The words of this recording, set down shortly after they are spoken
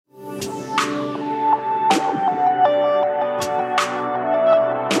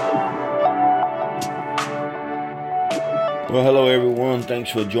Well, hello everyone. Thanks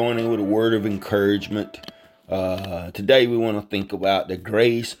for joining with a word of encouragement. Today we want to think about the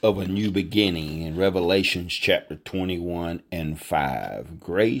grace of a new beginning in Revelations chapter 21 and 5.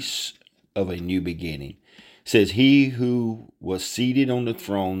 Grace of a new beginning. It says, "He who was seated on the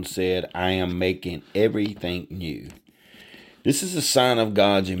throne said, I am making everything new." This is a sign of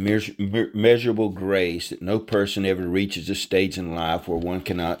God's immeasurable grace that no person ever reaches a stage in life where one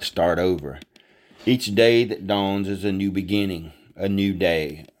cannot start over. Each day that dawns is a new beginning, a new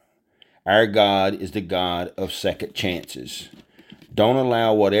day. Our God is the God of second chances. Don't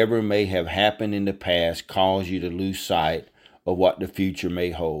allow whatever may have happened in the past cause you to lose sight of what the future may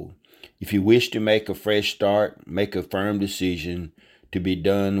hold. If you wish to make a fresh start, make a firm decision to be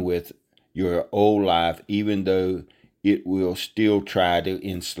done with your old life, even though it will still try to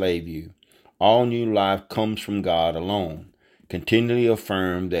enslave you. All new life comes from God alone. Continually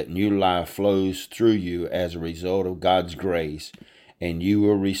affirm that new life flows through you as a result of God's grace, and you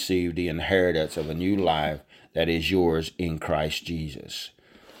will receive the inheritance of a new life that is yours in Christ Jesus.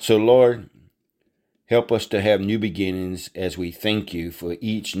 So, Lord, help us to have new beginnings as we thank you for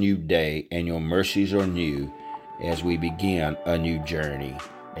each new day, and your mercies are new as we begin a new journey.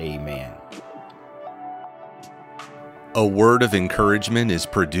 Amen. A Word of Encouragement is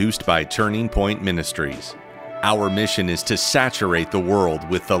produced by Turning Point Ministries. Our mission is to saturate the world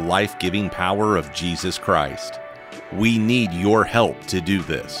with the life-giving power of Jesus Christ. We need your help to do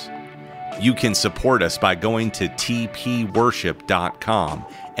this. You can support us by going to tpworship.com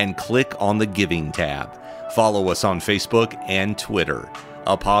and click on the Giving tab. Follow us on Facebook and Twitter.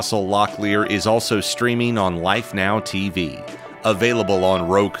 Apostle Locklear is also streaming on Life Now TV, available on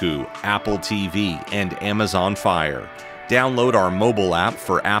Roku, Apple TV, and Amazon Fire. Download our mobile app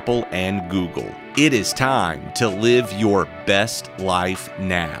for Apple and Google. It is time to live your best life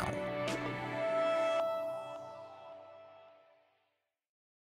now.